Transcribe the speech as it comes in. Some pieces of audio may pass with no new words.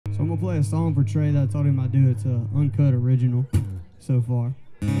I'm gonna play a song for Trey that I told him I'd do. It's an uncut original so far.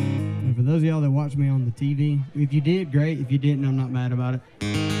 And for those of y'all that watch me on the TV, if you did, great. If you didn't, I'm not mad about it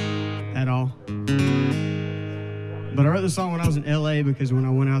at all. But I wrote this song when I was in LA because when I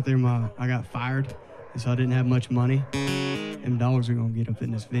went out there, I got fired, and so I didn't have much money. Them dogs are gonna get up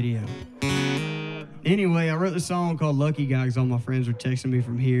in this video. Anyway, I wrote this song called Lucky Guy because all my friends were texting me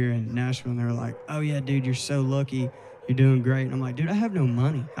from here in Nashville, and they were like, "Oh yeah, dude, you're so lucky. You're doing great." And I'm like, dude, I have no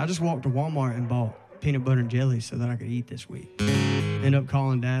money. I just walked to Walmart and bought peanut butter and jelly so that I could eat this week. End up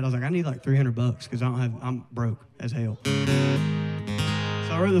calling Dad. I was like, I need like $300 because I'm broke as hell. So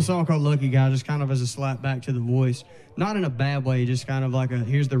I wrote this song called Lucky Guy just kind of as a slap back to the voice. Not in a bad way, just kind of like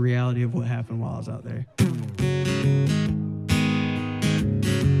here's the reality of what happened while I was out there.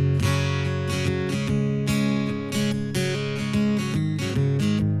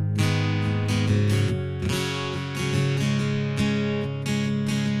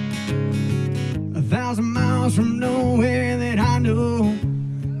 1,000 miles from nowhere that I know.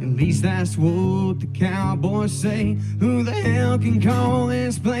 At least that's what the cowboys say. Who the hell can call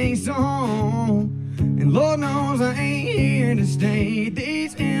this place home? And Lord knows I ain't here to stay.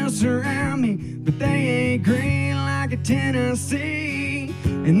 These hills surround me, but they ain't green like a Tennessee.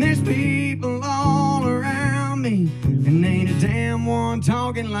 And there's people all around me, and ain't a damn one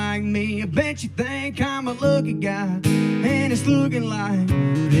talking like me. I bet you think I'm a lucky guy, and it's looking like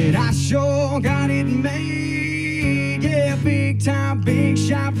that I sure got it made. Yeah, big time, big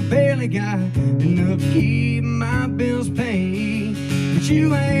shot, barely got enough to keep my bills paid. But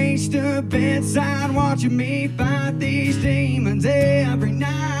you ain't stood bedside watching me fight these demons every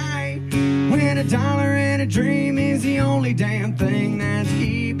night, when a dollar and a dream is the only damn thing that's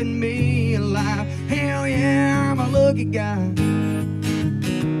keeping me alive. Hell yeah, I'm a lucky guy.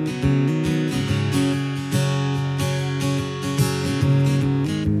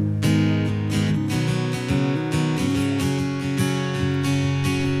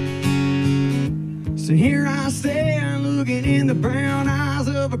 So here I stand, looking in the brown eyes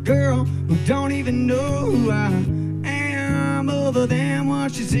of a girl who don't even know who I am, other than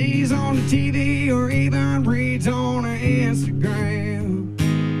what she sees on the TV or even reads on her Instagram.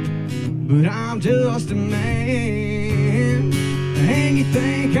 But I'm just a man, and you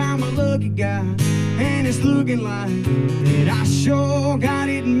think I'm a lucky guy, and it's looking like that I sure got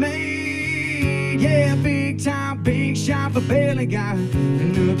it made. Yeah, big time, big shot, but barely got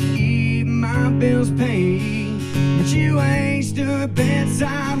enough to keep my bills paid. But you ain't stood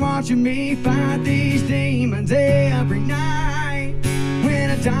bedside watching me fight these demons every night, when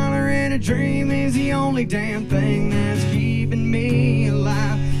a dollar and a dream is the only damn thing that's keeping me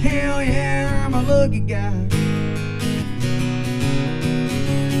alive. Hell yeah, I'm a lucky guy.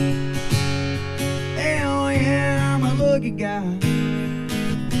 Hell yeah, I'm a lucky guy.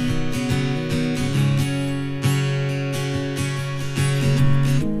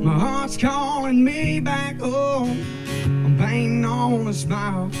 My heart's calling me back home. I'm painting on a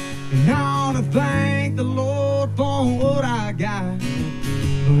smile, and I ought to thank the Lord for what I got.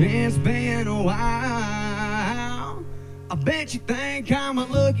 But it's been a while. I bet you think I'm a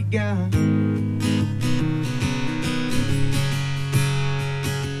lucky guy.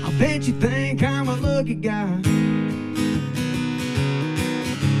 I bet you think I'm a lucky guy.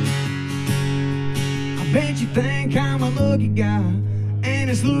 I bet you think I'm a lucky guy, and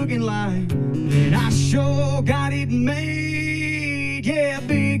it's looking like that I sure got it made. Yeah,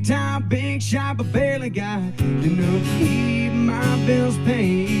 big time, big shot, but barely got enough to keep my bills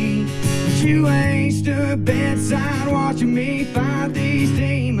paid. But you ain't stood bedside watching me fight these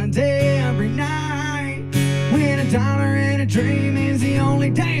demons every night, when a dollar and a dream is the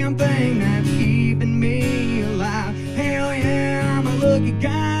only damn thing that's keeping me alive. Hell yeah, I'm a lucky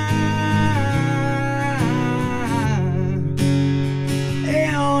guy.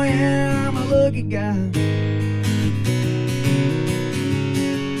 Hell yeah, I'm a lucky guy.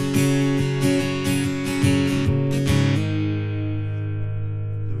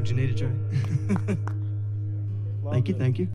 Would you need a try? Thank you, thank you.